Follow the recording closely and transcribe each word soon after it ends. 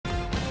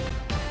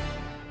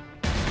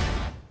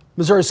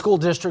Missouri school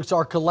districts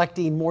are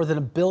collecting more than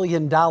 $1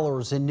 billion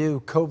in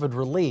new COVID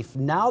relief.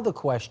 Now the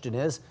question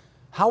is,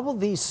 how will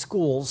these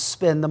schools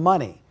spend the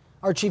money?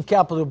 Our Chief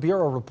Capitol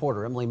Bureau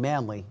reporter Emily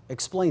Manley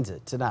explains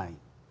it tonight.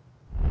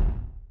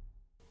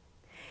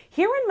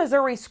 Here in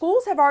Missouri,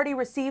 schools have already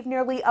received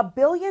nearly $1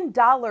 billion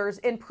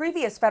in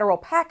previous federal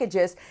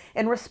packages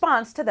in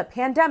response to the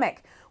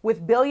pandemic,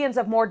 with billions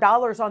of more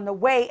dollars on the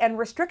way and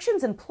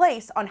restrictions in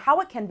place on how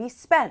it can be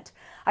spent.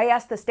 I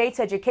asked the state's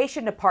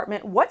education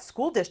department what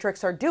school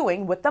districts are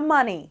doing with the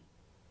money.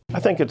 I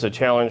think it's a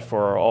challenge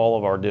for all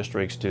of our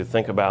districts to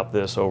think about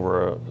this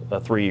over a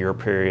 3-year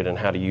period and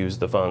how to use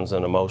the funds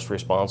in a most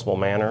responsible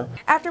manner.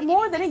 After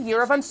more than a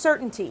year of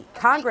uncertainty,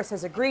 Congress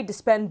has agreed to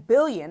spend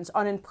billions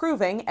on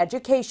improving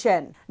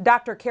education.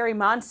 Dr. Carrie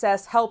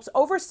Monses helps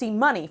oversee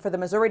money for the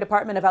Missouri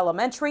Department of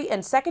Elementary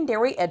and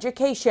Secondary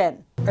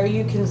Education. Are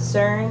you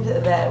concerned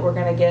that we're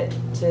going to get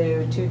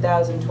to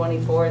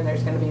 2024 and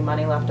there's going to be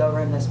money left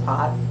over in this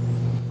pot?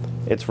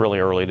 It's really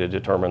early to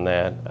determine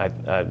that.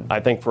 I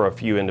think for a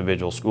few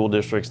individual school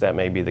districts that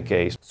may be the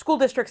case. School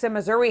districts in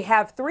Missouri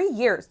have 3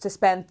 years to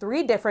spend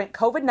 3 different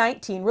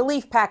COVID-19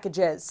 relief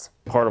packages.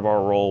 Part of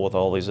our role with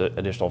all these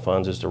additional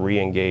funds is to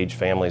re-engage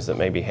families that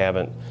maybe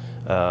haven't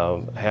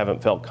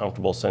felt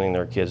comfortable sending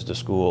their kids to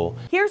school.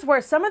 Here's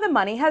where some of the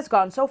money has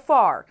gone so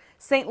far.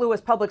 St. Louis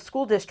Public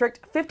School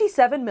District,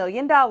 $57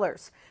 million.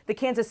 The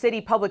Kansas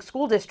City Public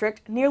School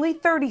District, nearly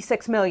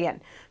 $36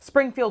 million.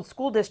 Springfield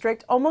School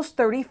District, almost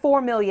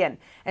 $34 million.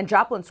 And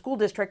Joplin School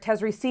District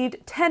has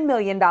received $10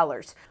 million,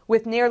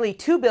 with nearly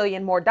 $2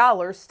 billion more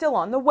dollars still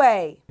on the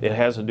way. It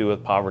has to do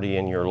with poverty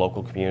in your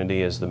local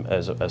community as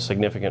a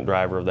significant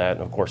driver of that,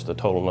 and of course the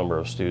total number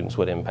of students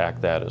would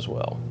impact that as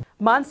well.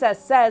 Monses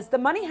says the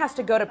money has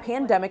to go to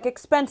pandemic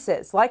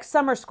expenses like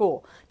summer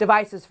school,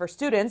 devices for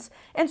students,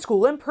 and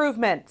school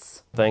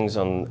improvements. Things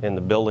in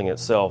the building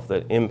itself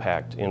that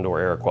impact indoor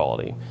air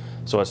quality.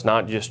 So it's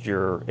not just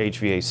your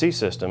HVAC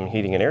system,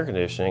 heating and air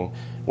conditioning.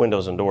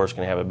 Windows and doors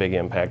can have a big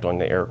impact on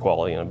the air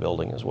quality in a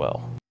building as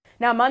well.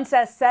 Now,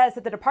 Monses says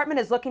that the department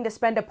is looking to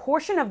spend a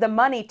portion of the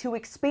money to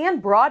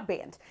expand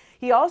broadband.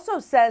 He also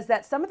says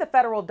that some of the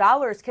federal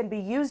dollars can be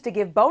used to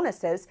give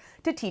bonuses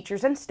to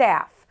teachers and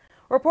staff.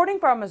 Reporting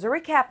from Missouri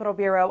Capitol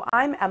Bureau,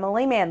 I'm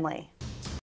Emily Manley.